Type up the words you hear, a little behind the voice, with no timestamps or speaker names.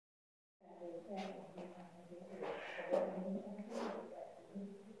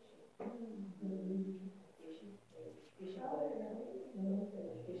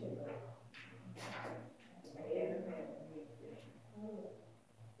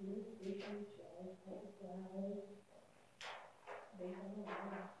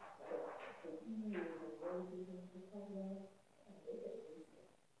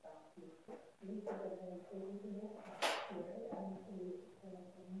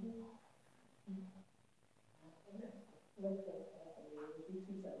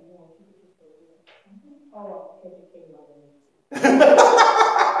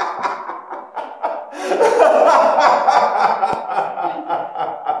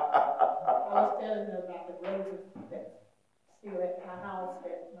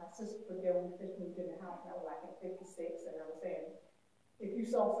If you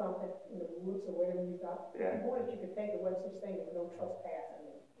saw something in the woods or wherever you thought, you wanted, you could take it, wasn't such thing as no trespassing.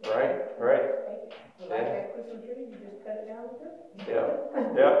 Right. So like that Christmas tree, you just cut it down and took it. Yep.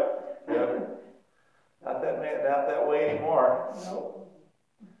 Not that way anymore. Nope.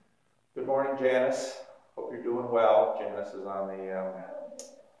 Good morning, Janice. Hope you're doing well. Janice is on the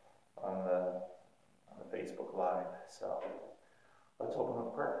Facebook Live. So let's open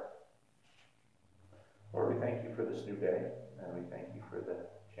up prayer. Lord, we thank you for this new day, and we thank you for the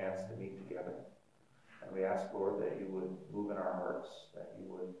chance to meet together. And we ask, Lord, that you would move in our hearts, that you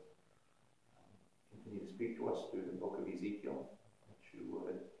would continue to speak to us through the book of Ezekiel, that you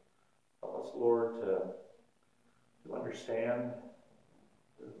would help us, Lord, to understand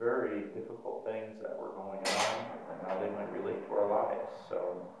the very difficult things that were going on and how they might relate to our lives.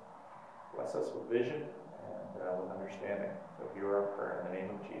 So bless us with vision and with understanding. So hear our prayer in the name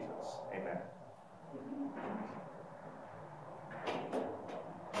of Jesus. Amen.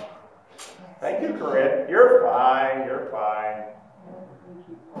 Thank you, Corinne. You're fine.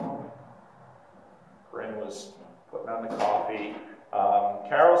 Corinne was putting on the coffee.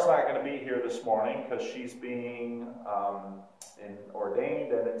 Carol's not going to be here this morning because she's being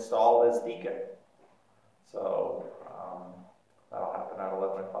ordained and installed as deacon. So that'll happen at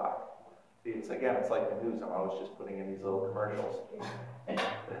 11 o'clock. See, it's like the news. I'm always just putting in these little commercials.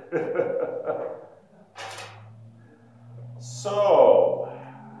 So,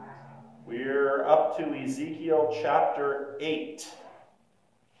 we're up to Ezekiel chapter 8.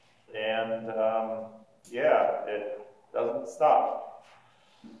 And, it doesn't stop.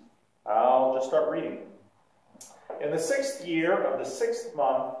 I'll just start reading. In the 6th year of the 6th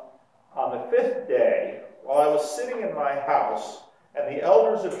month, on the 5th day, while I was sitting in my house, and the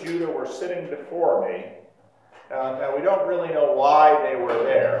elders of Judah were sitting before me. Now we don't really know why they were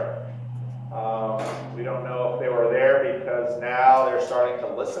there. We don't know if they were there because now they're starting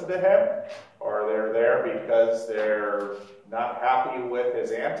to listen to him, or they're there because they're not happy with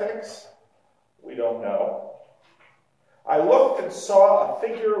his antics. We don't know. I looked and saw a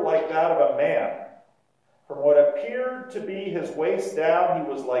figure like that of a man. From what appeared to be his waist down,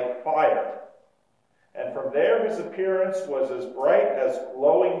 he was like fire. And from there his appearance was as bright as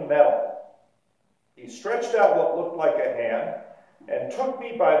glowing metal. He stretched out what looked like a hand and took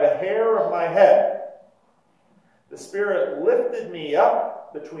me by the hair of my head. The Spirit lifted me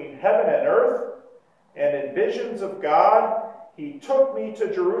up between heaven and earth, and in visions of God, he took me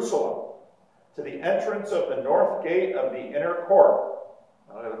to Jerusalem, to the entrance of the north gate of the inner court.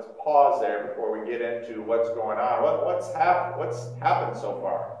 Let's pause there before we get into what's going on. What's happened so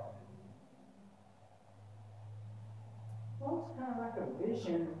far? Well, it's kind of like a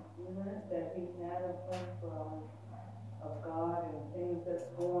vision, isn't it, that he had of God and things that's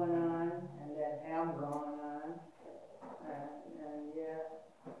going on and that have gone on.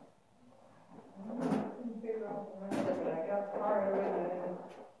 And I couldn't figure out the rest of it. I got part of it and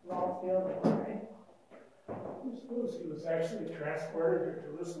lost the other part. I suppose he was actually transported to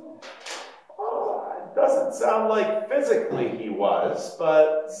Jerusalem. It doesn't sound like physically he was,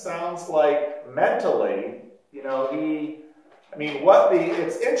 but sounds like mentally,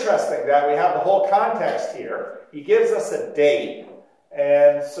 it's interesting that we have the whole context here. He gives us a date,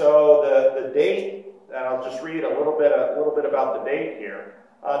 and so the date, and I'll just read a little bit about the date here.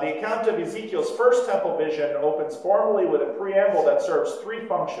 The account of Ezekiel's first temple vision opens formally with a preamble that serves three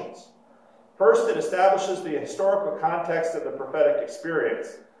functions. First, it establishes the historical context of the prophetic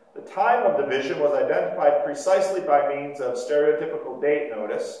experience. The time of the vision was identified precisely by means of stereotypical date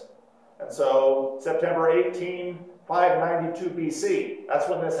notice. And so, September 18, 592 BC, that's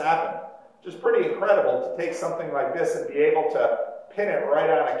when this happened. Which is pretty incredible to take something like this and be able to pin it right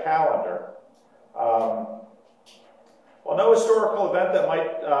on a calendar. Well, no historical event that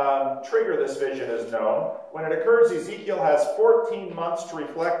might trigger this vision is known. When it occurs, Ezekiel has 14 months to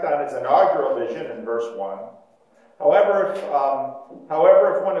reflect on his inaugural vision in verse 1. However,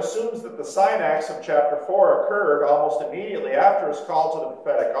 if one assumes that the synax of chapter 4 occurred almost immediately after his call to the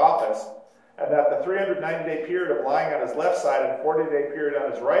prophetic office, and that the 390-day period of lying on his left side and 40-day period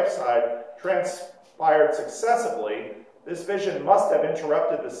on his right side transpired successively, this vision must have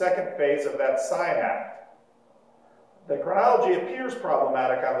interrupted the second phase of that sign act. The chronology appears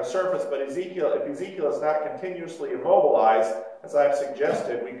problematic on the surface, but if Ezekiel is not continuously immobilized, as I have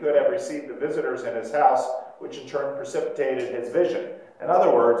suggested, we could have received the visitors in his house, which in turn precipitated his vision. In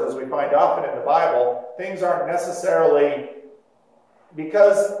other words, as we find often in the Bible, things aren't necessarily,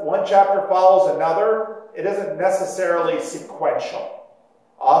 because one chapter follows another, it isn't necessarily sequential.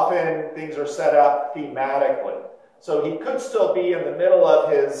 Often things are set up thematically. So he could still be in the middle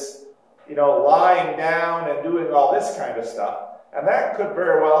of his lying down and doing all this kind of stuff. And that could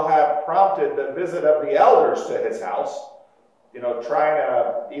very well have prompted the visit of the elders to his house, trying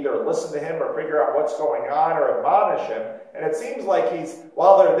to either listen to him or figure out what's going on or admonish him. And it seems like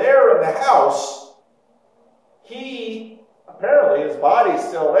while they're there in the house, apparently his body's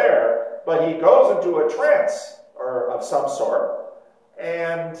still there, but he goes into a trance or of some sort.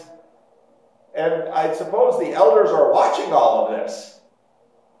 And I suppose the elders are watching all of this.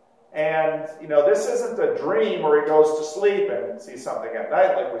 And, this isn't a dream where he goes to sleep and sees something at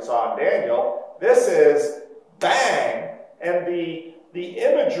night like we saw in Daniel. This is bang. And the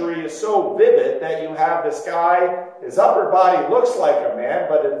imagery is so vivid that you have this guy, his upper body looks like a man,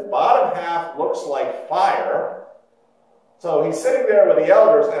 but his bottom half looks like fire. So he's sitting there with the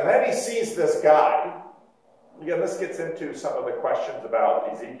elders, and then he sees this guy. Again, this gets into some of the questions about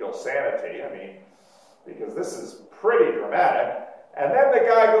Ezekiel's sanity. Because this is pretty dramatic. And then the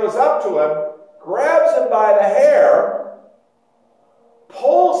guy goes up to him, grabs him by the hair,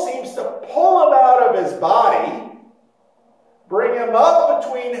 seems to pull him out of his body, bring him up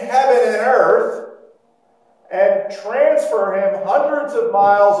between heaven and earth, and transfer him hundreds of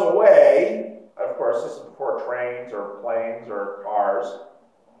miles away. Of course, this is before trains or planes or cars.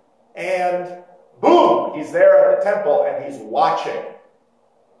 And boom, he's there at the temple and he's watching.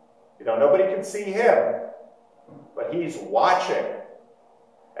 Nobody can see him, but he's watching.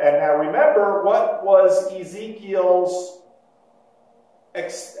 And now remember, what was Ezekiel's...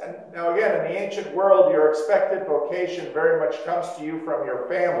 Now again, in the ancient world, your expected vocation very much comes to you from your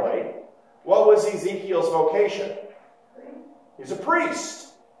family. What was Ezekiel's vocation? He's a priest.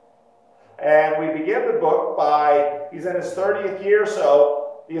 And we begin the book he's in his 30th year,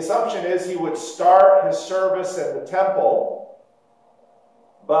 so the assumption is he would start his service in the temple.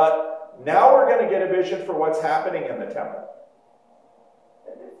 But now we're going to get a vision for what's happening in the temple.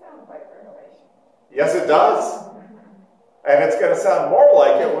 Yes, it does. And it's going to sound more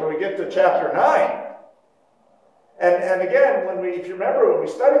like it when we get to chapter 9. And again, if you remember, when we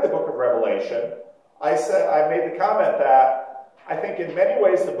studied the book of Revelation, I made the comment that I think in many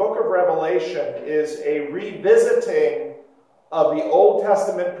ways the book of Revelation is a revisiting of the Old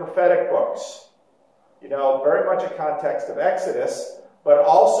Testament prophetic books. Very much a context of Exodus, but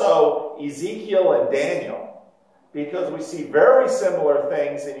also Ezekiel and Daniel. Because we see very similar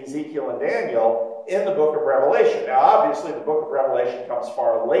things in Ezekiel and Daniel in the book of Revelation. Now, obviously, the book of Revelation comes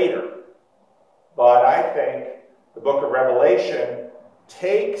far later. But I think the book of Revelation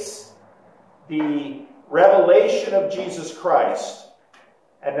takes the revelation of Jesus Christ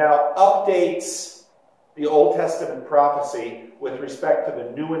and now updates the Old Testament prophecy with respect to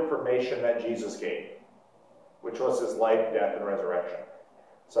the new information that Jesus gave, which was his life, death, and resurrection.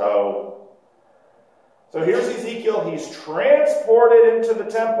 So here's Ezekiel. He's transported into the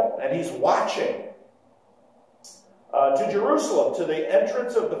temple, and he's watching to Jerusalem, to the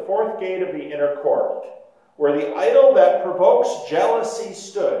entrance of the fourth gate of the inner court, where the idol that provokes jealousy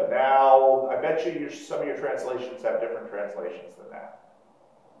stood. Now, I bet you some of your translations have different translations than that.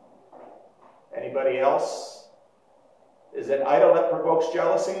 Anybody else? Is it idol that provokes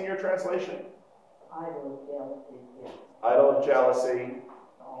jealousy in your translation? Idol of jealousy, yes. Idol of jealousy.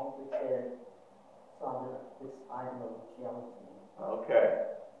 All the dead saw this idol of jealousy. Okay.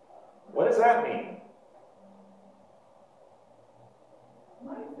 What does that mean?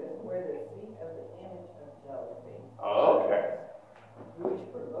 Mine says where the seat of the image of jealousy. Okay. Which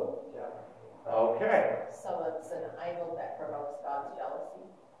provokes jealousy. Okay. So it's an idol that provokes God's jealousy.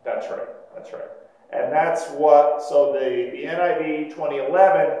 That's right. That's right. And that's what, so the NIV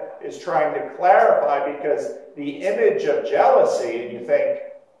 2011 is trying to clarify, because the image of jealousy, and you think,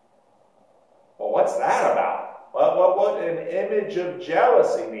 well, what's that about? Well, what an image of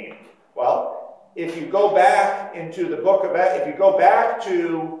jealousy mean? Well, if you go back into the book of, if you go back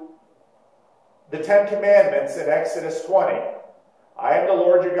to the Ten Commandments in Exodus 20, I am the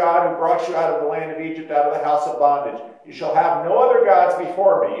Lord your God who brought you out of the land of Egypt, out of the house of bondage. You shall have no other gods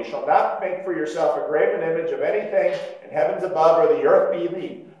before me. You shall not make for yourself a graven image of anything in heavens above or the earth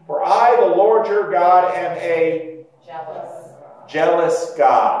beneath. For I, the Lord your God, am a jealous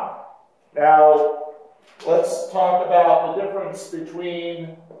God. Now, let's talk about the difference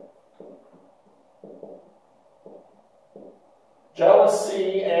between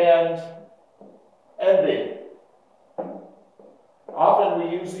jealousy and envy. Often we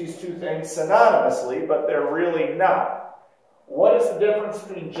use these two things synonymously, but they're really not. What is the difference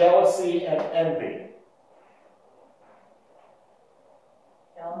between jealousy and envy?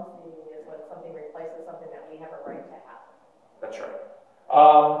 Jealousy is when something replaces something that we have a right to have. That's right.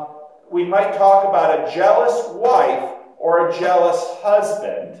 We might talk about a jealous wife or a jealous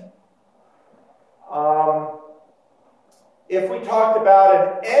husband. If we talked about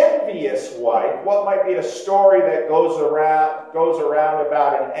an envious wife, what might be a story that goes around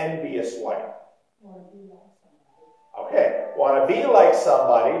about an envious wife? Okay, want to be like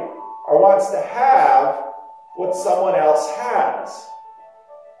somebody or wants to have what someone else has.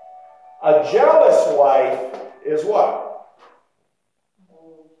 A jealous wife is what?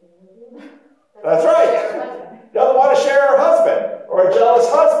 That's right. Doesn't want to share her husband. Or a jealous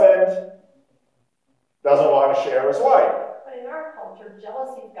husband doesn't want to share his wife. But in our culture,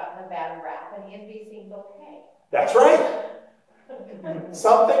 jealousy's gotten a bad rap and envy seems okay. That's right.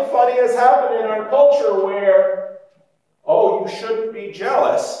 Something funny has happened in our culture where, oh, you shouldn't be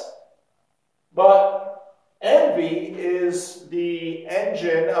jealous, but envy is the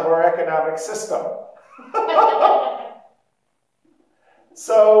engine of our economic system.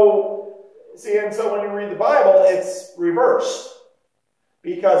 So when you read the Bible, it's reversed.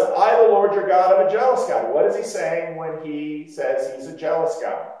 Because I, the Lord your God, am a jealous God. What is he saying when he says he's a jealous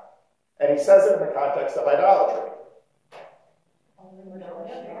God? And he says it in the context of idolatry.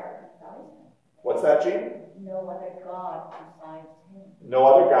 What's that, Jean? No other God besides him. No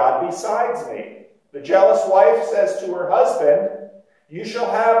other God besides me. The jealous wife says to her husband, you shall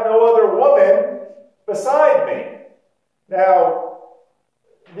have no other woman beside me. Now,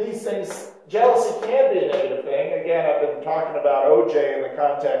 these things, jealousy can be a negative thing. Again, I've been talking about OJ in the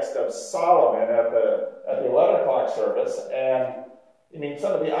context of Solomon at the 11 o'clock service. And, I mean,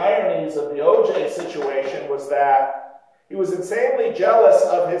 some of the ironies of the OJ situation was that he was insanely jealous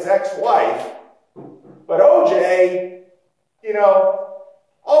of his ex-wife. But OJ,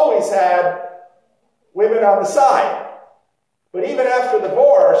 always had women on the side. But even after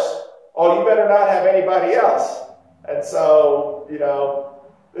divorce, oh, you better not have anybody else. And so,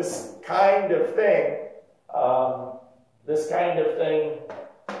 this kind of thing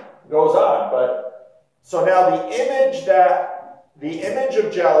goes on. But so now the image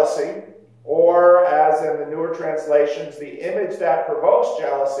of jealousy, or as in the newer translations, the image that provokes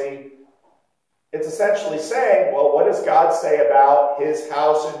jealousy, it's essentially saying, well, what does God say about his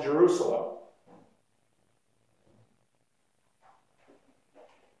house in Jerusalem?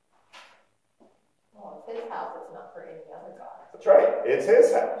 Well, it's his house, it's not for any other God. That's right, it's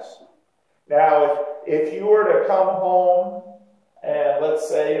his house. Now, if you were to come home and let's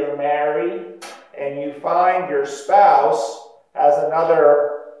say you're married and you find your spouse has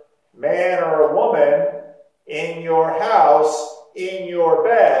another man or a woman in your house, in your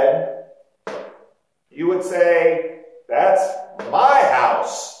bed, you would say, that's my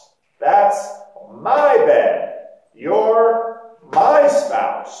house. That's my bed. You're my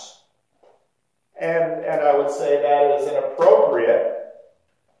spouse. And I would say that is an appropriate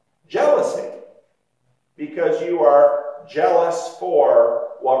jealousy, because you are jealous for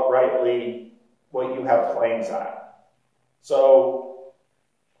what you have claims on. So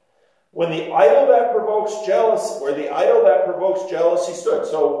when the idol that provokes jealousy stood,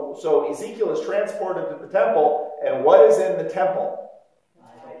 so Ezekiel is transported to the temple, and what is in the temple?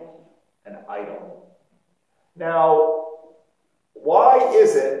 An idol. Now, why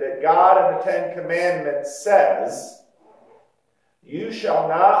is it that God in the Ten Commandments says, you shall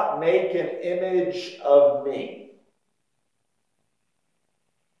not make an image of me?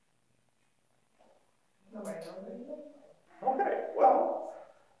 Okay, well,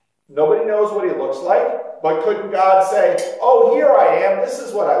 nobody knows what he looks like, but couldn't God say, oh, here I am, this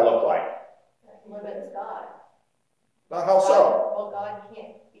is what I look like? That limits God. Now, how so? Well, God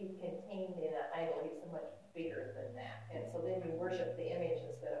can't be contained in an idol. He's so much bigger than that. And so then you worship the image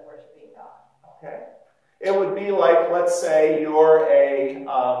instead of worshiping God. Okay. It would be like, let's say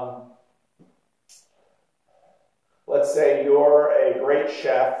let's say you're a great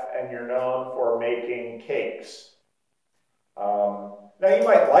chef and you're known for making cakes. Now, you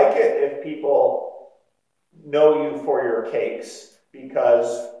might like it if people know you for your cakes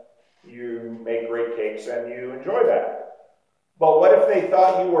because you make great cakes and you enjoy that. But what if they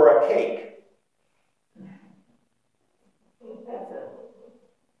thought you were a cake?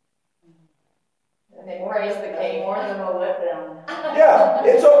 And they praise the cake. More than a letdown. Yeah,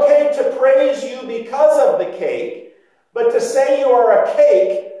 it's okay to praise you because of the cake, but to say you are a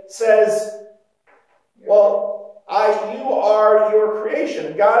cake says, well, you are your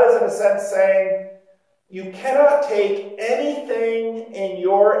creation. God is in a sense saying, you cannot take anything in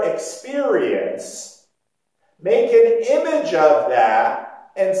your experience, make an image of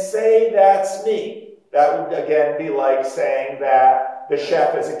that, and say that's me. That would again be like saying that the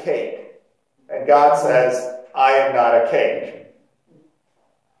chef is a cake. And God says, I am not a cake.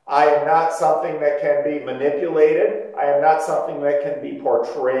 I am not something that can be manipulated. I am not something that can be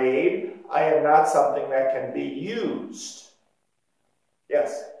portrayed. I am not something that can be used.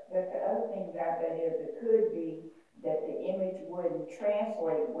 Yes? But the other thing about that is it could be that the image wouldn't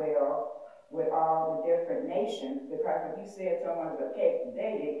translate well with all the different nations, because if you said someone's a cake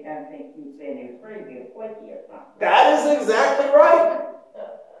today, they kind of think you said they was crazy or flaky or something. That is exactly right.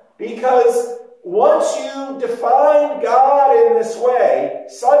 Because once you define God in this way,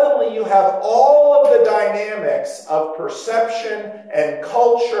 suddenly you have all of the dynamics of perception and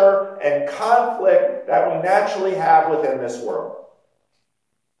culture and conflict that we naturally have within this world.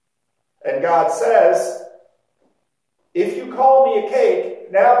 And God says, if you call me a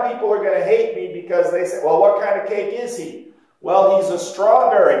cake, now people are going to hate me because they say, well, what kind of cake is he? Well, he's a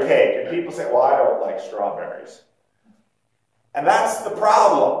strawberry cake. And people say, well, I don't like strawberries. And that's the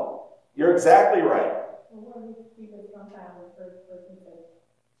problem. You're exactly right. Well, even sometimes the first person says,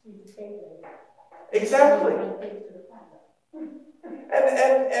 she's a cake lady. Exactly.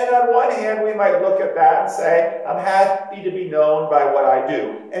 And on one hand, we might look at that and say, I'm happy to be known by what I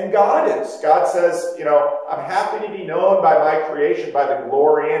do. And God is. God says, I'm happy to be known by my creation, by the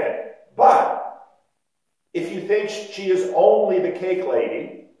glory in it. But if you think she is only the cake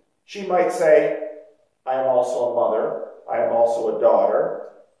lady, she might say, I am also a mother. I am also a daughter.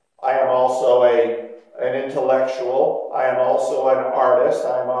 I am also an intellectual. I am also an artist.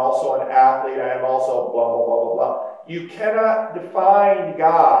 I am also an athlete. I am also blah, blah, blah, blah, blah. You cannot define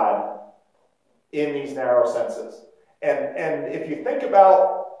God in these narrow senses. And if you think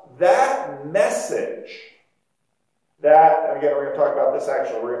about that message, that, again, we're going to talk about this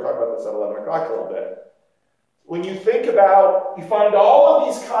actually, we're going to talk about this at 11 o'clock a little bit. When you think about, you find all of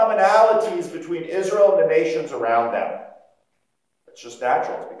these commonalities between Israel and the nations around them. It's just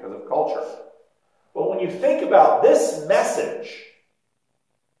natural. It's because of culture. But when you think about this message,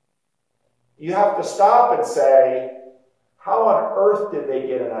 you have to stop and say, how on earth did they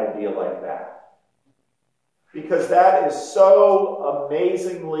get an idea like that? Because that is so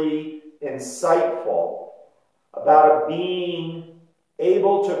amazingly insightful about a being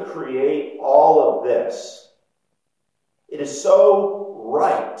able to create all of this. It is so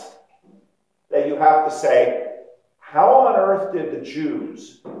right that you have to say, how on earth did the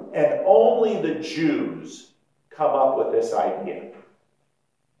Jews, and only the Jews, come up with this idea?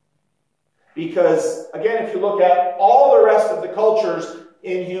 Because, again, if you look at all the rest of the cultures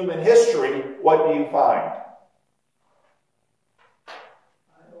in human history, what do you find?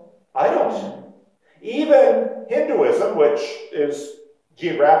 Idols. Even Hinduism, which is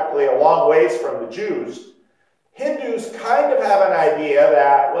geographically a long ways from the Jews, Hindus kind of have an idea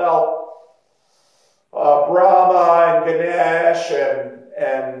that, well, Brahma and Ganesh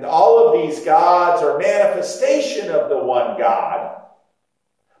and all of these gods are manifestation of the one God.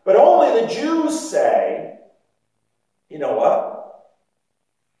 But only the Jews say, you know what?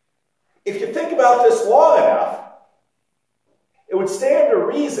 If you think about this long enough, it would stand to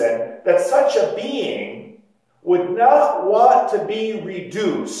reason that such a being would not want to be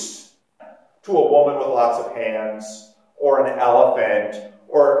reduced to a woman with lots of hands, or an elephant,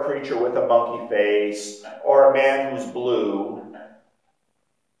 or a creature with a monkey face, or a man who's blue,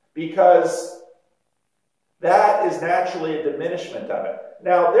 because that is naturally a diminishment of it.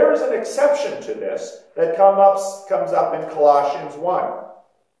 Now, there is an exception to this that comes up in Colossians 1.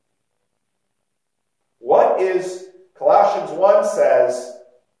 What is, Colossians 1 says,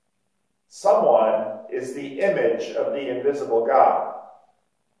 someone is the image of the invisible God.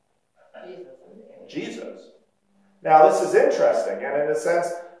 Jesus. Now, this is interesting, and in a sense,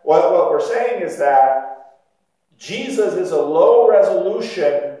 what we're saying is that Jesus is a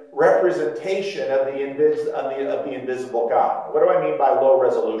low-resolution representation of the invisible God. What do I mean by low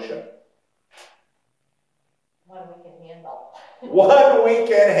resolution? One we can handle. One we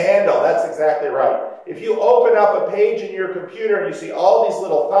can handle. That's exactly right. If you open up a page in your computer and you see all these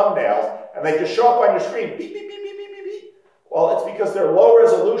little thumbnails, and they just show up on your screen, beep, beep, beep, beep, beep, beep, beep. Well, it's because they're low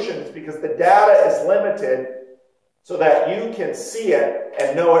resolution. It's because the data is limited so that you can see it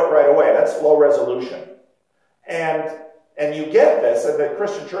and know it right away. That's low resolution. And you get this, and the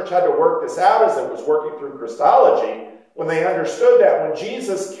Christian church had to work this out as it was working through Christology, when they understood that when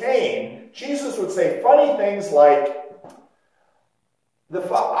Jesus came, Jesus would say funny things like,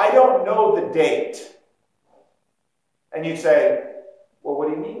 I don't know the date. And you'd say, well, what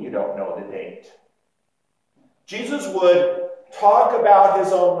do you mean you don't know the date? Jesus would talk about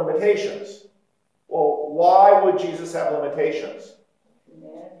his own limitations. Well, why would Jesus have limitations?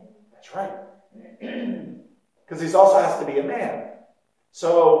 That's right. Because he also has to be a man.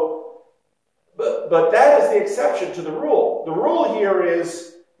 So, but that is the exception to the rule. The rule here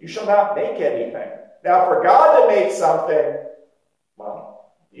is, you shall not make anything. Now, for God to make something,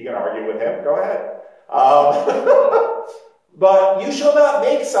 well, you can argue with him, go ahead. But you shall not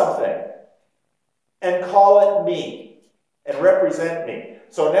make something and call it me and represent me.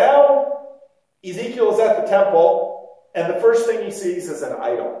 So now, Ezekiel is at the temple, and the first thing he sees is an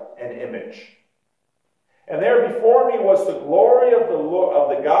idol, an image. And there before me was the glory of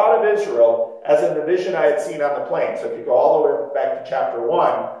the God of Israel, as in the vision I had seen on the plain. So if you go all the way back to chapter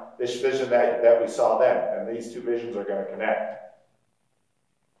 1, this vision that we saw then, and these two visions are going to connect.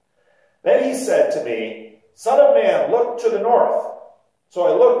 Then he said to me, Son of man, look to the north. So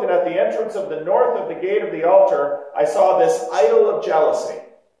I looked, and at the entrance of the north of the gate of the altar, I saw this idol of jealousy.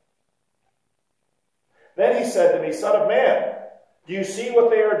 Then he said to me, Son of man, do you see what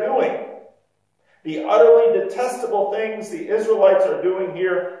they are doing? The utterly detestable things the Israelites are doing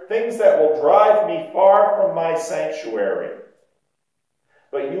here, things that will drive me far from my sanctuary.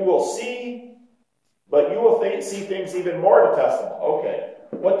 But you will see things even more detestable. Okay,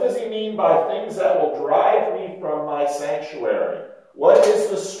 what does he mean by things that will drive me from my sanctuary? What is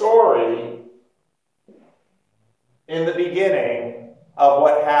the story in the beginning of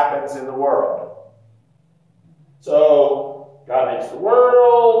what happens in the world? So, God makes the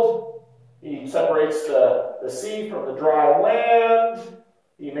world. He separates the sea from the dry land.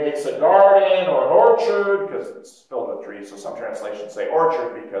 He makes a garden or an orchard, because it's filled with trees, so some translations say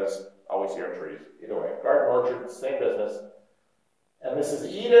orchard because I always hear trees. Either way, garden, orchard, same business. And this is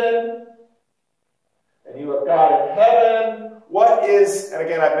Eden. And you have God in heaven. What is, and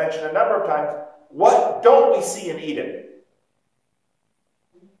again I've mentioned a number of times, what don't we see in Eden?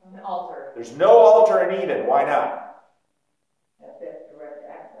 An altar. There's no altar in Eden. Why not? That's direct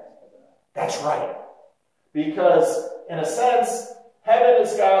access to God. That's right. Because, in a sense, heaven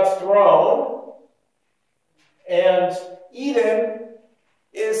is God's throne, and Eden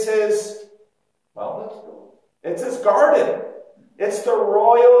is his, it's his garden. It's the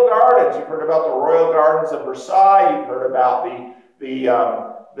royal gardens. You've heard about the royal gardens of Versailles. You've heard about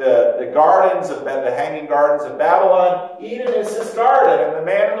the gardens of the hanging gardens of Babylon. Eden is his garden, and the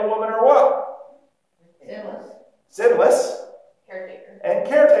man and the woman are what? Sinless. Sinless. Caretakers. And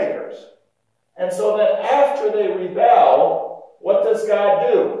caretakers. And so then after they rebel, what does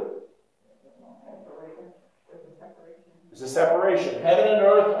God do? There's a separation. Heaven and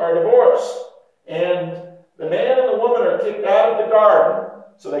earth are divorced. And the man and the woman are kicked out of the garden,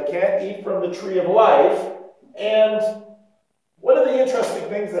 so they can't eat from the tree of life. And one of the interesting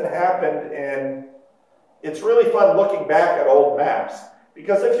things that happened, and it's really fun looking back at old maps,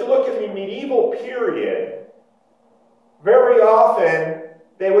 because if you look at the medieval period, very often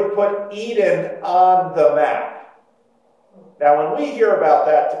they would put Eden on the map. Now, when we hear about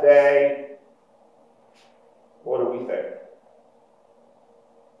that today, what do we think?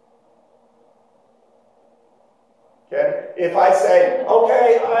 Okay? If I say,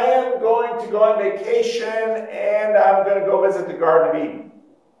 okay, I am going to go on vacation and I'm going to go visit the Garden of Eden,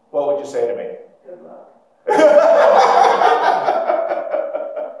 what would you say to me? Good luck. I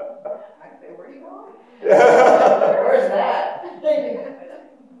say, where are you going? Where's that?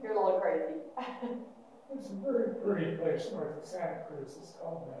 You're a little crazy. It's a very pretty place north of Santa Cruz. It's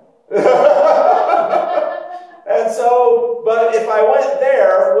called that. And so, but if I went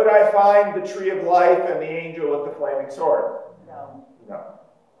there, would I find the tree of life and the angel with the flaming sword? No. No.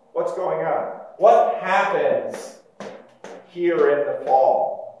 What's going on? What happens here in the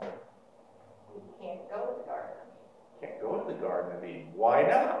fall? You can't go to the garden. Can't go to the Garden of Eden. Why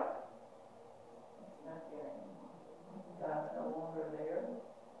not? It's not there anymore. God's no longer there.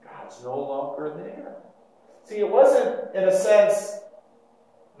 God's no longer there. See, it wasn't, in a sense,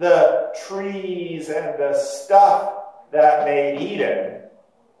 the trees and the stuff that made Eden.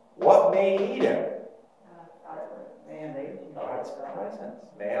 What made Eden? God's presence.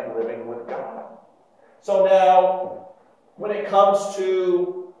 Man living with God. So now, when it comes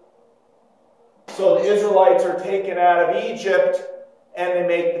to, so the Israelites are taken out of Egypt and they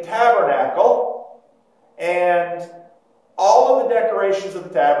make the tabernacle, and all of the decorations of the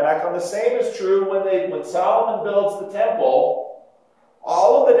tabernacle, and the same is true when Solomon builds the temple,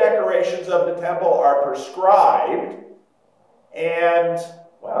 all of the decorations of the temple are prescribed, and,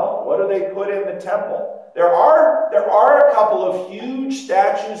 well, what do they put in the temple? There are a couple of huge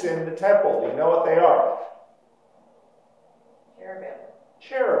statues in the temple. Do you know what they are? Cherubim.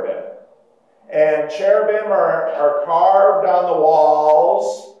 Cherubim. And cherubim are carved on the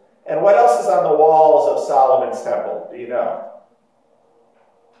walls. And what else is on the walls of Solomon's temple? Do you know?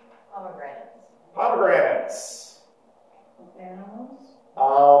 Pomegranates. Pomegranates. Animals?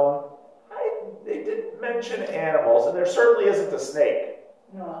 They did mention animals, and there certainly isn't a snake.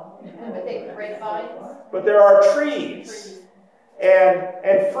 No. But they grapevines. But there are trees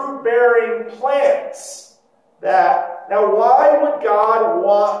and fruit-bearing plants. Now, why would God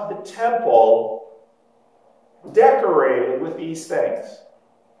want the temple decorated with these things?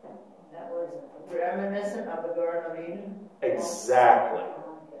 That was reminiscent of the Garden of Eden. Exactly.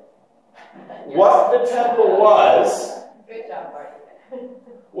 What the temple was Good job, Marty.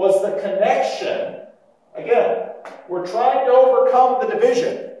 was the connection. Again, we're trying to overcome the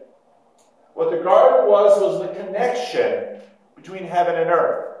division. What the garden was the connection between heaven and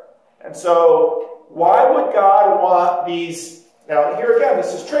earth. And so, why would God want these? Now, here again,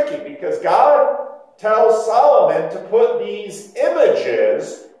 this is tricky because God tells Solomon to put these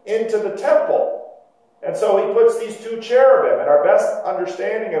images into the temple. And so he puts these two cherubim. And our best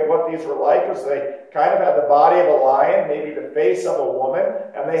understanding of what these were like was they kind of had the body of a lion, maybe the face of a woman,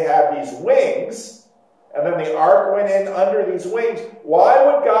 and they had these wings. And then the ark went in under these wings. Why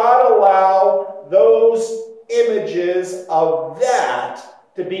would God allow those images of that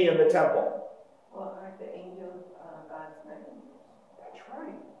to be in the temple? Well, aren't the angels God's name? That's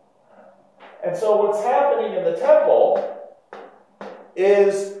right. And so what's happening in the temple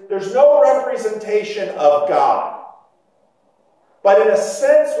is there's no representation of God. But in a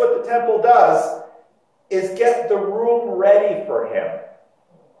sense, what the temple does is get the room ready for him.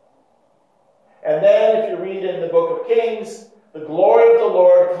 And then, if you read in the book of Kings, the glory of the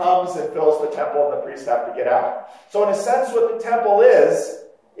Lord comes and fills the temple, and the priests have to get out. So in a sense, what the temple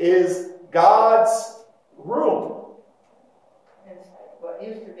is God's room. It's what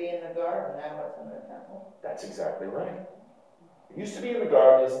used to be in the garden, now it's in the temple. That's exactly right. It used to be in the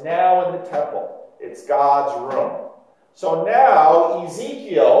garden, is now in the temple. It's God's room. So now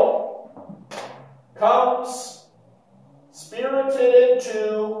Ezekiel comes spirited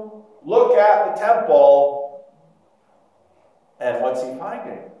into look at the temple, and what's he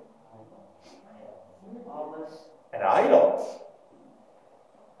finding? All this. An idol.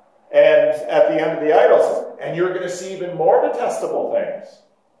 And at the end of the idol, and you're going to see even more detestable things.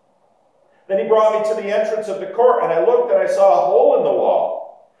 Then he brought me to the entrance of the court, and I looked and I saw a hole in the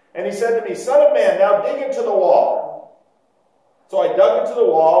wall. And he said to me, Son of man, now dig into the wall. So I dug into the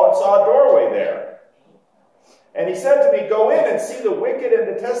wall and saw a doorway there. And he said to me, Go in and see the wicked and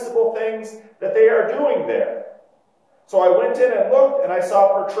detestable things that they are doing there. So I went in and looked, and I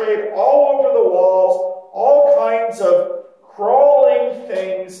saw portrayed all over the walls all kinds of crawling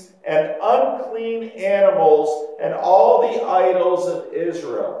things and unclean animals and all the idols of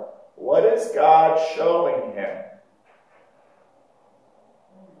Israel. What is God showing him?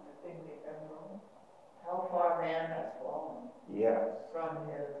 How far man has fallen from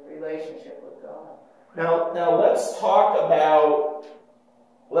his relationship with God. Now let's talk about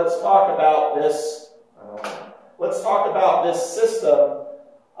this. Let's talk about this system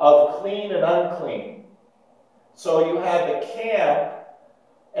of clean and unclean. So you have the camp,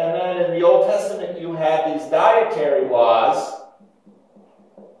 and then in the Old Testament you have these dietary laws,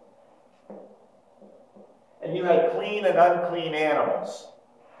 and you had clean and unclean animals.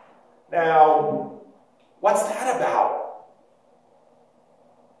 Now, what's that about?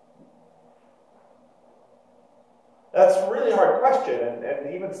 That's a really hard question,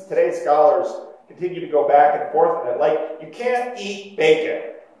 and even today's scholars continue to go back and forth on it. Like, you can't eat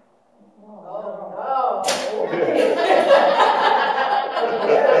bacon. Oh, no. You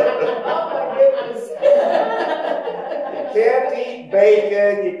can't eat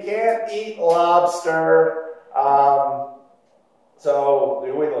bacon, you can't eat lobster. So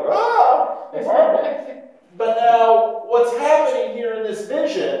we go, it's horrible. But now, what's happening here in this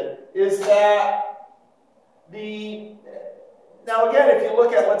vision is that now again, if you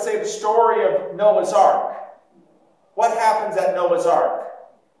look at, let's say, the story of Noah's Ark, what happens at Noah's Ark?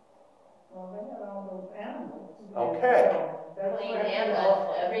 Well, they had all those animals. Okay. That's Clean what and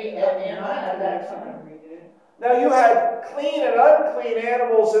every, unclean. I got something we did. Now you had clean and unclean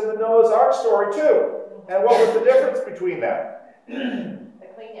animals in the Noah's Ark story too. And what was the difference between them? The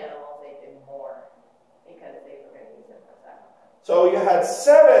clean animals, they did more because they were going to use them for sacrifice. So you had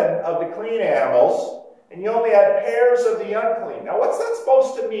 7 of the clean animals, and you only had pairs of the unclean. Now what's that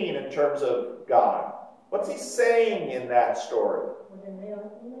supposed to mean in terms of God? What's he saying in that story?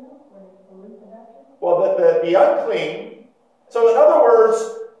 Well, the unclean, so in other words,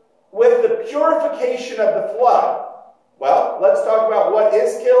 with the purification of the flood, well, let's talk about what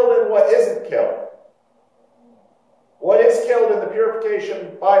is killed and what isn't killed. What is killed in the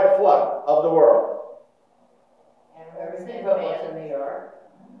purification by the flood of the world? Everything but what's in the ark.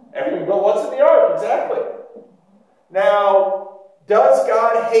 Everything but what's in the ark, exactly. Now, does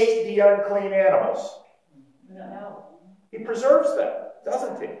God hate the unclean animals? No. He preserves them,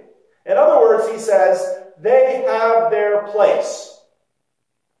 doesn't he? In other words, he says, they have their place.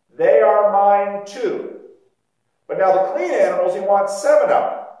 They are mine too. But now the clean animals, he wants 7 of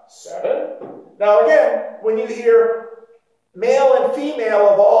them. 7? Now again, when you hear male and female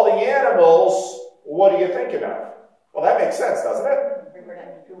of all the animals, what are you thinking of? Well, that makes sense, doesn't it?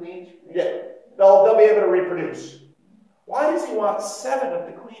 Reproduction. 2 each. Yeah. They'll be able to reproduce. Why does he want 7 of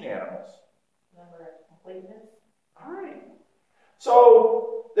the clean animals? Number of completeness. All right.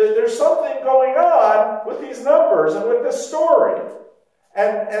 So there's something going on with these numbers and with this story.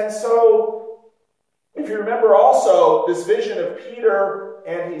 And so, if you remember also this vision of Peter,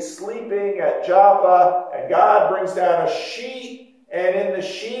 and he's sleeping at Joppa, and God brings down a sheet, and in the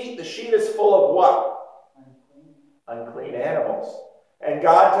sheet is full of what? Unclean animals. And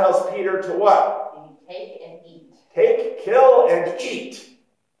God tells Peter to what? Take and eat. Take, kill, and eat.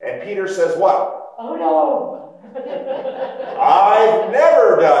 And Peter says what? Oh no! I've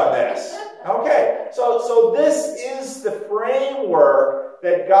never done this. Okay, so this is the framework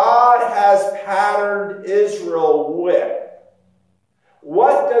that God has patterned Israel with.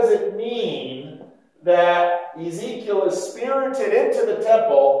 What does it mean that Ezekiel is spirited into the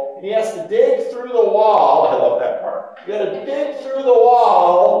temple and he has to dig through the wall? I love that part. You got to dig through the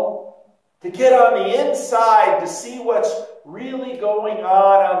wall to get on the inside to see what's really going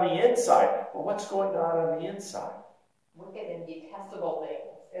on the inside. Well, what's going on the inside? Wicked and detestable things.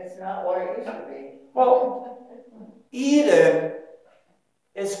 It's not what it used to be. Well, Eden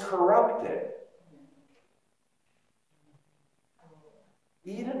is corrupted.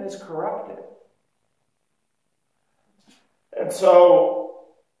 Eden is corrupted. And so,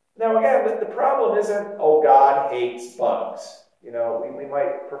 now again, the problem isn't, oh, God hates bugs. You know, we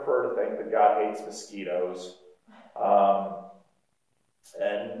might prefer to think that God hates mosquitoes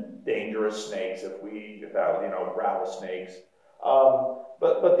and dangerous snakes, rattlesnakes.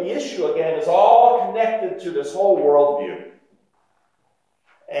 But the issue, again, is all connected to this whole worldview.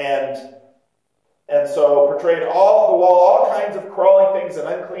 And so portrayed all the wall, all kinds of crawling things and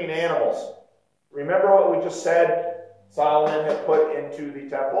unclean animals. Remember what we just said Solomon had put into the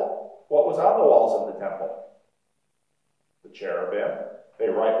temple? What was on the walls of the temple? The cherubim. They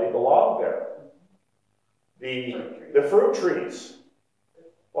rightly belonged there. The fruit trees.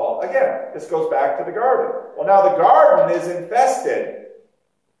 Well, again, this goes back to the garden. Well, now the garden is infested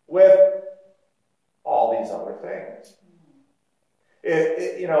with all these other things.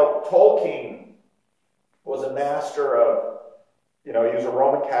 Tolkien was a master of, he was a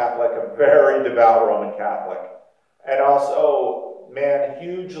Roman Catholic, a very devout Roman Catholic, and also,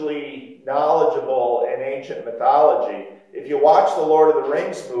 hugely knowledgeable in ancient mythology. If you watch the Lord of the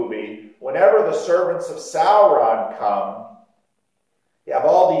Rings movie, whenever the servants of Sauron come, you have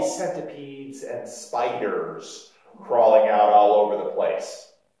all these centipedes and spiders crawling out all over the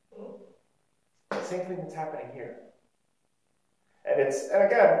place. The same thing that's happening here. And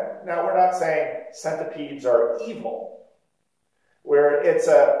again, now we're not saying centipedes are evil, where it's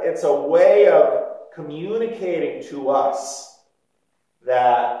a way of communicating to us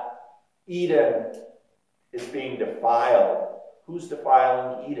that Eden is being defiled. Who's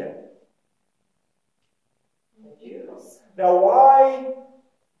defiling Eden? The Jews. Now, why?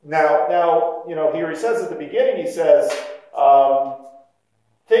 Now, here he says at the beginning, he says,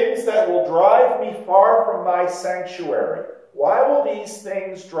 things that will drive me far from my sanctuary. Why will these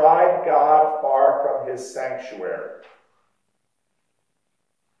things drive God far from his sanctuary?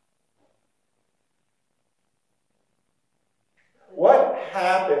 What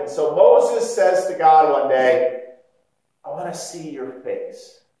happened? So Moses says to God one day, I want to see your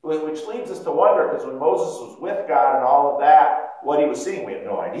face. Which leads us to wonder, because when Moses was with God and all of that, what he was seeing, we have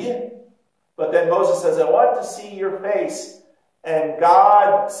no idea. But then Moses says, I want to see your face. And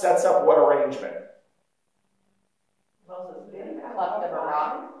God sets up what arrangement?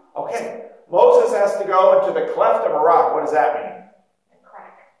 Okay, Moses has to go into the cleft of a rock. What does that mean? A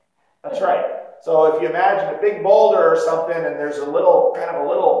crack. That's right. So if you imagine a big boulder or something and there's a little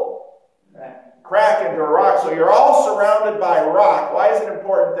crack into a rock, so you're all surrounded by rock. Why is it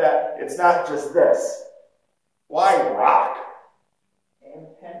important that it's not just this? Why rock?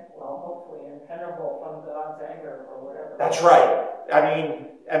 Hopefully impenetrable from God's anger or whatever. That's right. I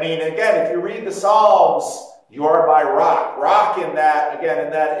mean, again, if you read the Psalms, you are by rock. Rock in that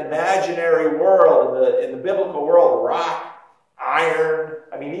imaginary world, in the biblical world, rock, iron.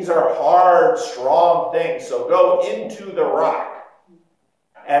 I mean, these are hard, strong things. So go into the rock.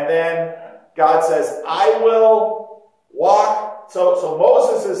 And then God says, I will walk. So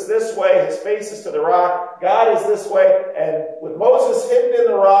Moses is this way, his face is to the rock. God is this way, and with Moses hidden in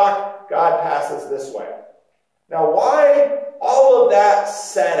the rock, God passes this way. Now, why all of that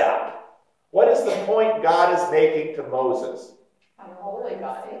setup? What is the point God is making to Moses? I'm a holy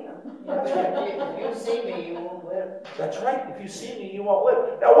God. If you see me, you won't live. That's right. If you see me, you won't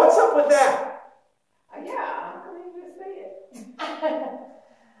live. Now, what's up with that? Yeah, how come you just say it?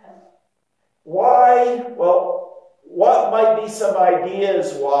 Why? Well, what might be some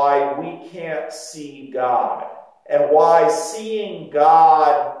ideas why we can't see God? And why seeing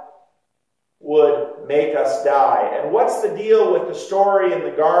God would make us die? And what's the deal with the story in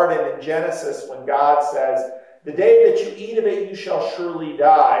the garden in Genesis when God says, the day that you eat of it, you shall surely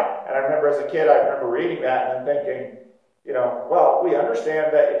die? And I remember as a kid, I remember reading that and then thinking, well, we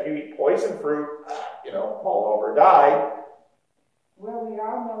understand that if you eat poison fruit, fall over, die. Well, we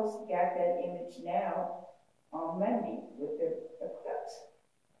almost got that image now on Monday with the eclipse.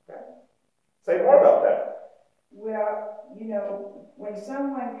 Okay. Say more about that. Well, when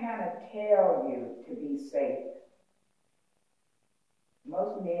someone kind of tell you to be safe,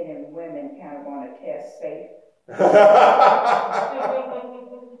 most men and women kind of want to test safe. There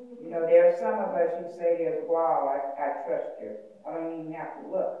are some of us who say there's a wall, I trust you. I don't even have to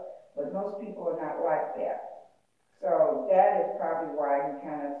look. But most people are not like that. So that is probably why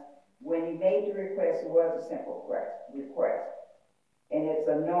when he made the request, it was a simple request. And it's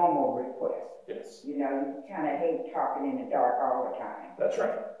a normal request. Yes. You kind of hate talking in the dark all the time. That's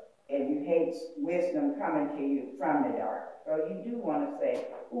right. And you hate wisdom coming to you from the dark. So you do want to say,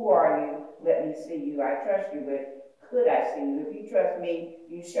 who are you? Let me see you. I trust you, but could I see you? If you trust me,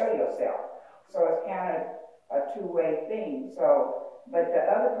 you show yourself. So it's kind of a two-way thing. But the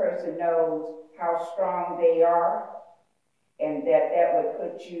other person knows how strong they are and that would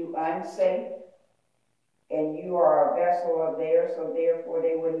put you unsafe. And you are a vessel of theirs, so therefore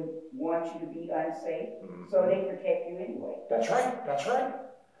they wouldn't want you to be unsafe. Mm-hmm. So they protect you anyway. That's right. That's right.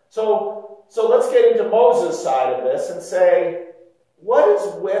 So let's get into Moses' side of this and say, what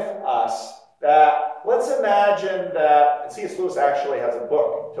is with us that, let's imagine that, and C.S. Lewis actually has a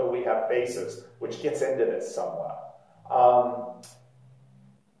book, Till We Have Faces, which gets into this somewhat.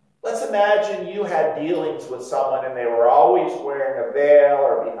 Let's imagine you had dealings with someone and they were always wearing a veil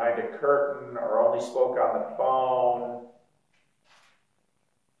or behind a curtain or only spoke on the phone.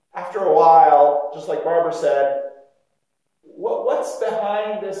 After a while, just like Barbara said, what's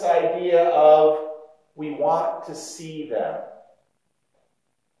behind this idea of we want to see them?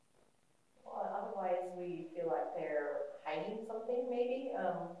 Well, otherwise we feel like they're hiding something, maybe.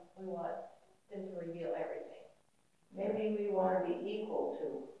 We want them to reveal everything. Maybe we want to be equal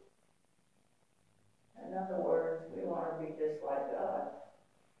to. In other words, we want to be just like God.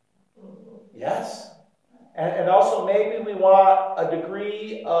 Mm-hmm. Yes. And also maybe we want a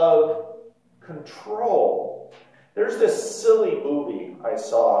degree of control. There's this silly movie I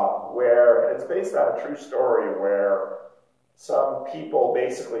saw where, and it's based on a true story, where some people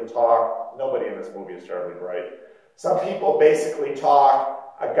basically talk, nobody in this movie is terribly bright, some people basically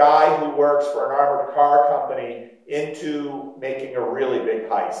talk a guy who works for an armored car company into making a really big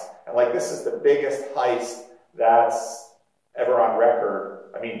heist. And like, this is the biggest heist that's ever on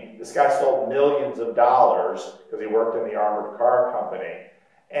record. I mean, this guy stole millions of dollars because he worked in the armored car company.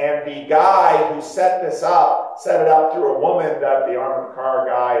 And the guy who set this up, set it up through a woman that the armored car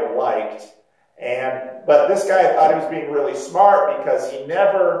guy liked. But this guy thought he was being really smart because he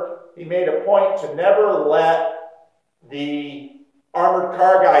made a point to never let the armored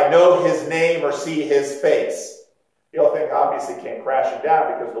car guy know his name or see his face. The whole thing obviously came crashing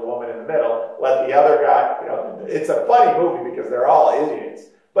down because the woman in the middle let the other guy, it's a funny movie because they're all idiots.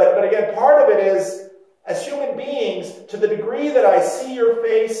 But again, part of it is, as human beings, to the degree that I see your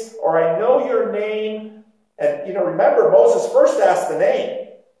face or I know your name, and remember, Moses first asked the name.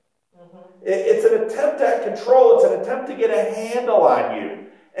 Mm-hmm. It's an attempt at control. It's an attempt to get a handle on you.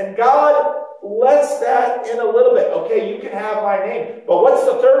 And God lets that in a little bit. Okay, you can have my name. But what's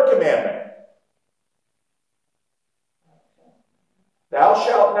the third commandment? Thou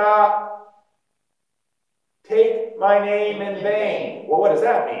shalt not take my name in vain. Well, what does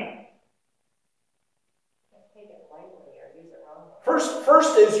that mean? Take it lightly or use it wrongly.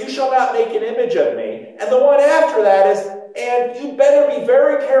 First is, you shall not make an image of me. And the one after that is, and you better be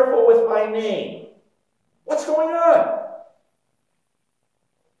very careful with my name. What's going on?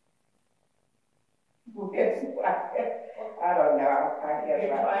 I don't know. You're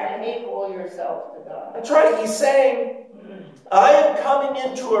trying to equal yourself to God. That's right. He's saying, I am coming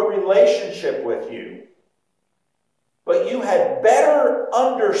into a relationship with you. But you had better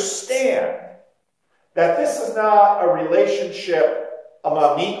understand that this is not a relationship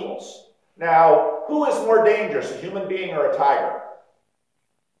among equals. Now, who is more dangerous, a human being or a tiger?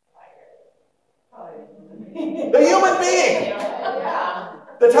 The human being. Yeah.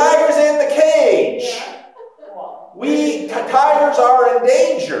 The tiger's in the cage. Tigers are in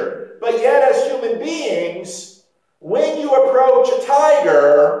danger. But yet, as human beings, when you approach a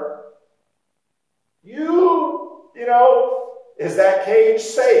tiger, is that cage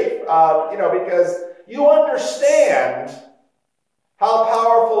safe? Because you understand how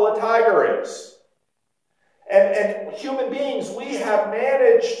powerful a tiger is. And human beings, we have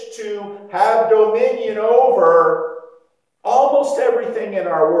managed to have dominion over almost everything in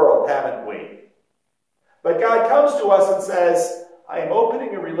our world, haven't we? But God comes to us and says, I am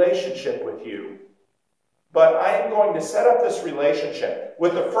opening a relationship with you. But I am going to set up this relationship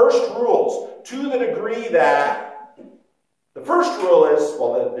with the first rules to the degree that the first rule is,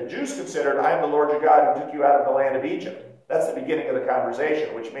 the Jews considered, I am the Lord your God who took you out of the land of Egypt. That's the beginning of the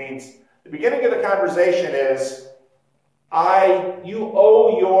conversation, which means the beginning of the conversation is, you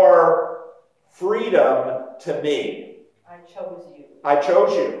owe your freedom to me. I chose you. I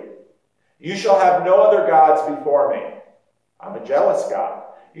chose you. You shall have no other gods before me. I'm a jealous God.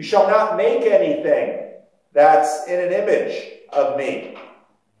 You shall not make anything that's in an image of me.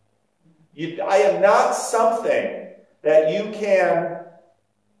 I am not something that you can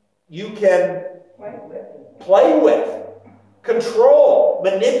play with, control,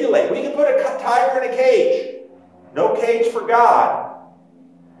 manipulate. We can put a tiger in a cage. No cage for God.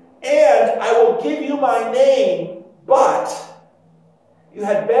 And I will give you my name, but you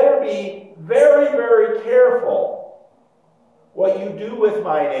had better be very, very careful what you do with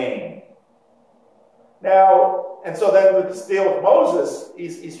my name. Now, and so then with this deal with Moses,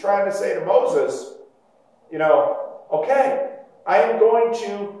 he's trying to say to Moses, okay, I am going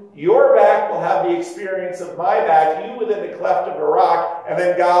to, your back will have the experience of my back, you within the cleft of a rock, and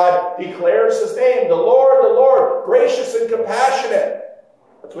then God declares his name, the Lord, gracious and compassionate.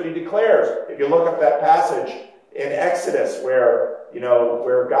 That's what he declares. If you look up that passage in Exodus where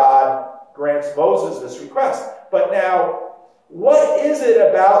God grants Moses this request. But now, what is it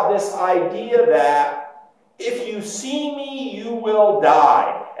about this idea that if you see me, you will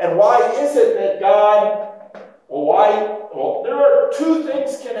die? And why is it that God, there are two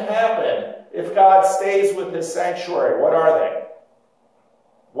things can happen if God stays with his sanctuary. What are they?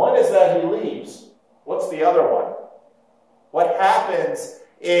 One is that he leaves. What's the other one? What happens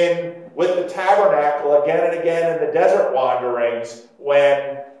with the tabernacle again and again in the desert wanderings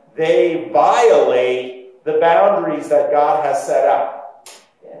when they violate the boundaries that God has set up?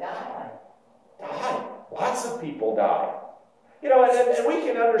 Die. Lots of people die. And we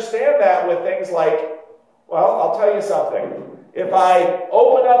can understand that with things like, I'll tell you something. If I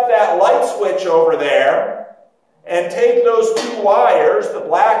open up that light switch over there and take those two wires, the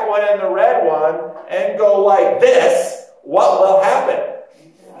black one and the red one, and go like this, what will happen?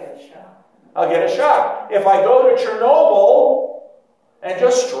 I'll get a shock. If I go to Chernobyl and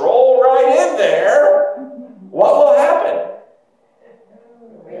just stroll right in there, what will happen?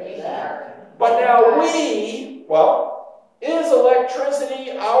 But now is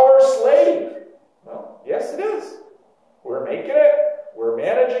electricity our slave? Well, yes it is. We're making it, we're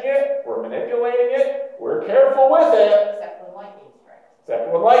managing it, we're manipulating it, we're careful with it. Except when lightning strikes. Except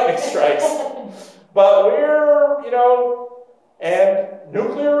when lightning strikes. But and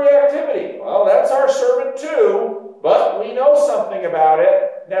nuclear reactivity, that's our servant too, but we know something about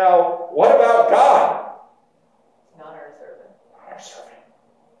it. Now, what about God? Not our servant. Our servant.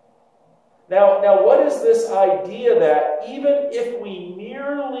 Now, what is this idea that even if we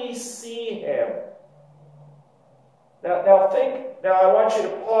merely see him? Now I want you to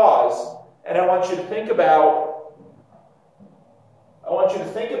pause, and I want you to think about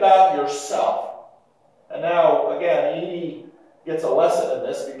yourself. And now, again, Edie gets a lesson in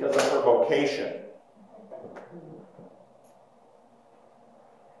this because of her vocation.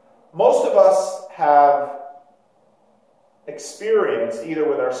 Most of us experienced, either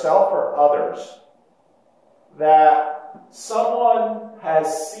with ourselves or others, that someone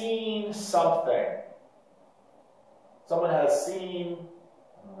has seen something. Someone has seen,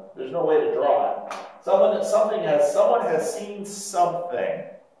 there's no way to draw it. Someone has seen something,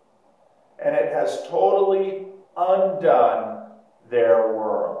 and it has totally undone their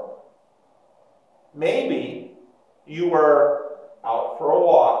world. Maybe you were out for a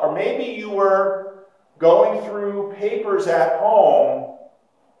walk, or maybe you were going through papers at home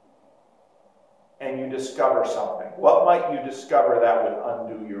and you discover something. What might you discover that would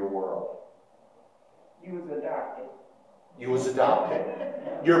undo your world? You was adopted. You was adopted.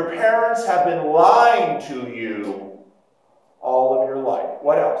 Your parents have been lying to you all of your life.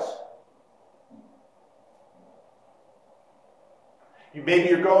 What else? Maybe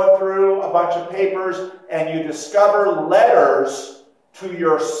you're going through a bunch of papers and you discover letters to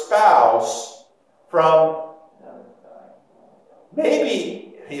your spouse from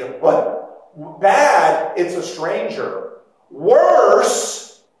maybe, bad, it's a stranger.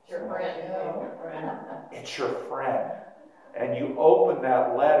 Worse, It's your friend. it's your friend. And you open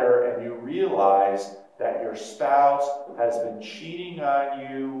that letter and you realize that your spouse has been cheating on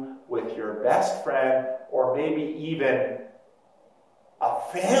you with your best friend, or maybe even a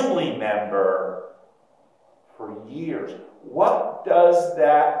family member for years. What does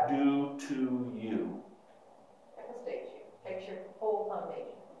that do to you? Devastates you. Takes your whole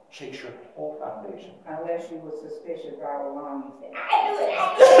foundation. Shakes your whole foundation. Unless you were suspicious all along, you said,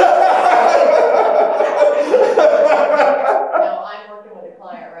 Now, I'm working with a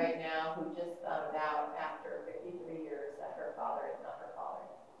client right now who just found out after 53 years that her father is not her father.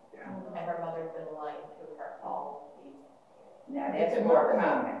 Yeah. And her mother's been lying to her all these years. now that's more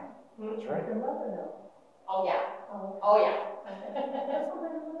common. That's right. Your mother knows. Oh, yeah. Oh, Oh, yeah. that's what my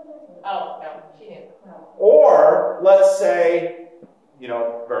mother does. Oh, no, she knew. No. Or, let's say,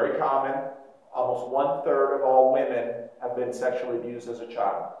 very common, almost 1/3 of all women have been sexually abused as a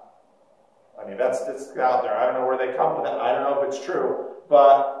child. I mean, that's out there. I don't know where they come with it. I don't know if it's true.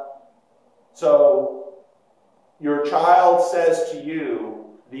 But, so, your child says to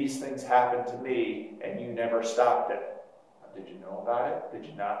you, these things happened to me, and you never stopped it. Did you know about it? Did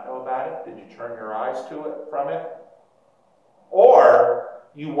you not know about it? Did you turn your eyes to it, from it? Or,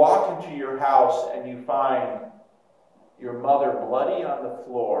 you walk into your house and you find your mother bloody on the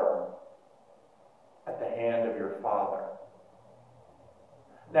floor at the hand of your father.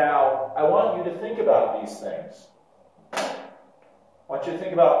 Now, I want you to think about these things. I want you to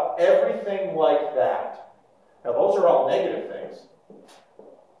think about everything like that. Now, those are all negative things.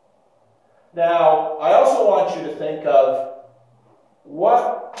 Now, I also want you to think of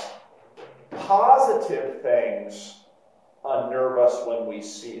what positive things unnerve us when we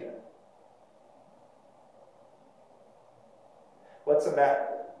see it. What's the matter?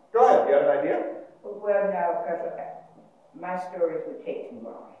 Go ahead, you have an idea? Well, no, because my stories would take too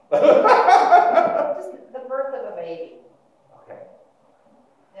long. Just the birth of a baby. Okay.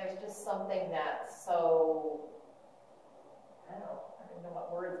 There's just something that's so, I don't know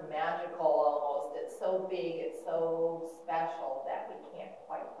what word's magical almost. It's so big, it's so special that we can't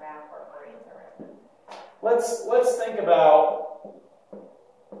quite wrap our brains around it. Let's think about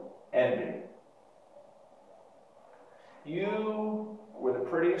envy. You were the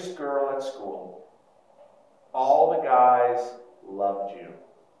prettiest girl at school. All the guys loved you,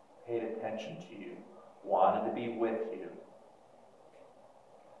 paid attention to you, wanted to be with you.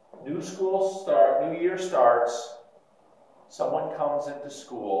 New year starts, someone comes into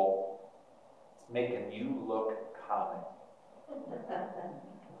school making you look common.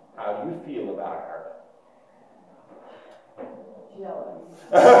 How do you feel about her? Jealous.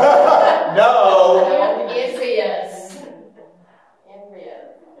 No! Envious. Envious.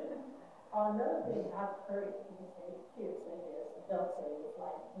 Another thing I've heard people say, kids say this, adults say this,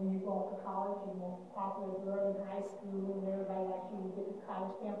 like when you go off to college, you know, popular girl in high school, and everybody like you get to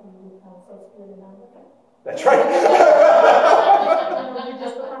college campus, you become so scared and number. That's right. You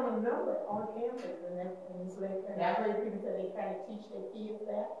just become a number on campus, and it's like, and I've heard people say they try to teach their kids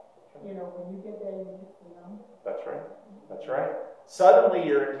that, when you get there, you get the number. That's right. That's right. Suddenly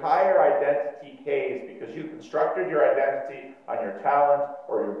your entire identity caves because you constructed your identity on your talent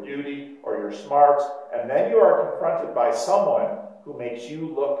or your beauty or your smarts, and then you are confronted by someone who makes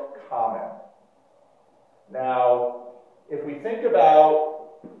you look common. Now, if we think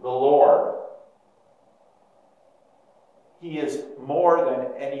about the Lord, He is more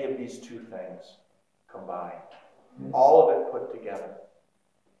than any of these two things combined. All of it put together.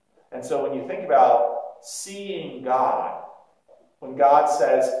 And so when you think about seeing God, when God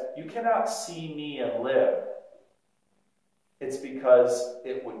says, you cannot see me and live, It's because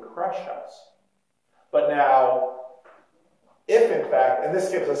it would crush us. But now, if in fact, and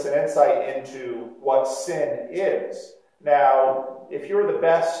this gives us an insight into what sin is. Now, if you're the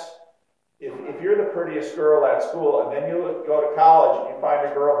best, if you're the prettiest girl at school, and then you go to college and you find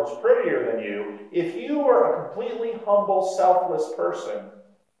a girl who's prettier than you, if you were a completely humble, selfless person,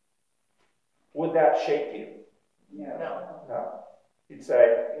 would that shake you? No. No. You'd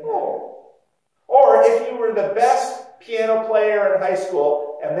say, oh. Or if you were the best piano player in high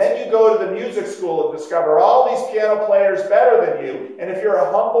school, and then you go to the music school and discover all these piano players better than you, and if you're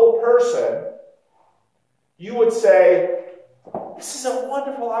a humble person, you would say, this is a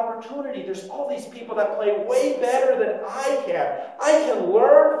wonderful opportunity. There's all these people that play way better than I can. I can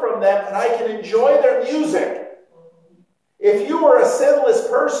learn from them and I can enjoy their music. If you were a sinless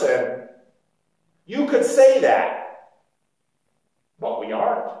person, you could say that. But we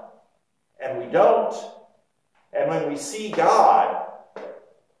aren't. And we don't. And when we see God,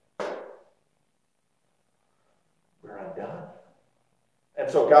 we're undone. And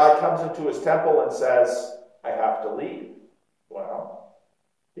so God comes into his temple and says, I have to leave. Well,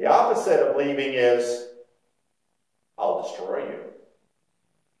 the opposite of leaving is, I'll destroy you.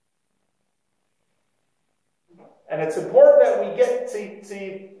 And it's important that we get,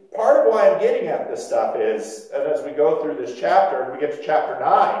 see, part of why I'm getting at this stuff is, and as we go through this chapter, we get to chapter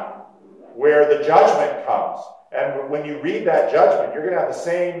 9, where the judgment comes. And when you read that judgment, you're going to have the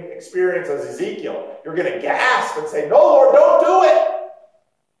same experience as Ezekiel. You're going to gasp and say, no, Lord, don't do it.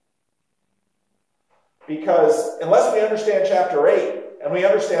 Because unless we understand chapter 8, and we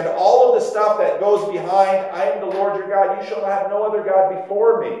understand all of the stuff that goes behind, I am the Lord your God, you shall have no other God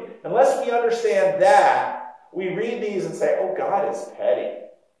before me. Unless we understand that, we read these and say, oh, God is petty.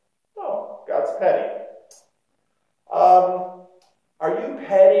 Oh, God's petty. Are you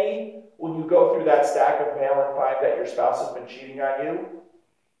petty when you go through that stack of mail and find that your spouse has been cheating on you?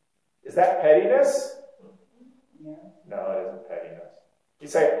 Is that pettiness? Yeah. No, it isn't pettiness. You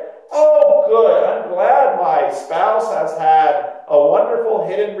say, oh, good, I'm glad my spouse has had a wonderful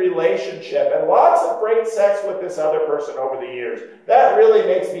hidden relationship and lots of great sex with this other person over the years. That really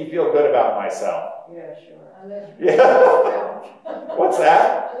makes me feel good about myself. Yeah, sure. Yeah. What's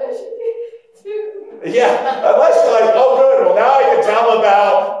that? Unless you did too. Yeah, unless you're like, oh, good, well, now I can tell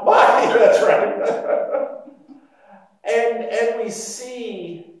about my, that's right. And we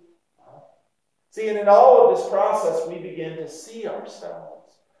see, and in all of this process, we begin to see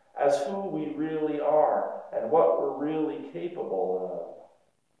ourselves as who we really are and what we're really capable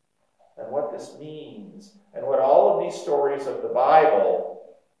of and what this means and what all of these stories of the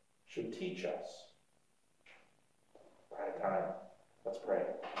Bible should teach us. We're out of time. Let's pray.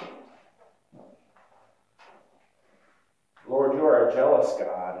 Lord, you are a jealous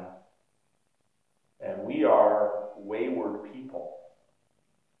God, and we are wayward people.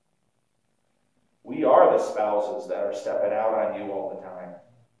 We are the spouses that are stepping out on you all the time.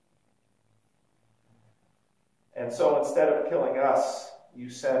 And so instead of killing us, you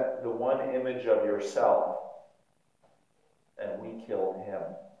sent the one image of yourself, and we killed him.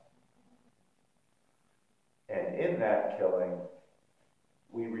 And in that killing,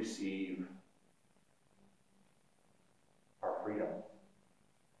 we receive our freedom.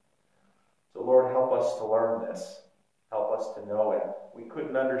 So Lord, help us to learn this. Help us to know it. We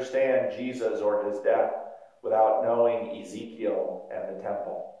couldn't understand Jesus or his death without knowing Ezekiel and the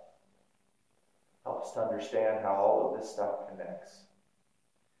temple. Help us to understand how all of this stuff connects.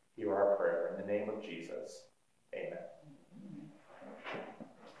 Hear our prayer in the name of Jesus. Amen.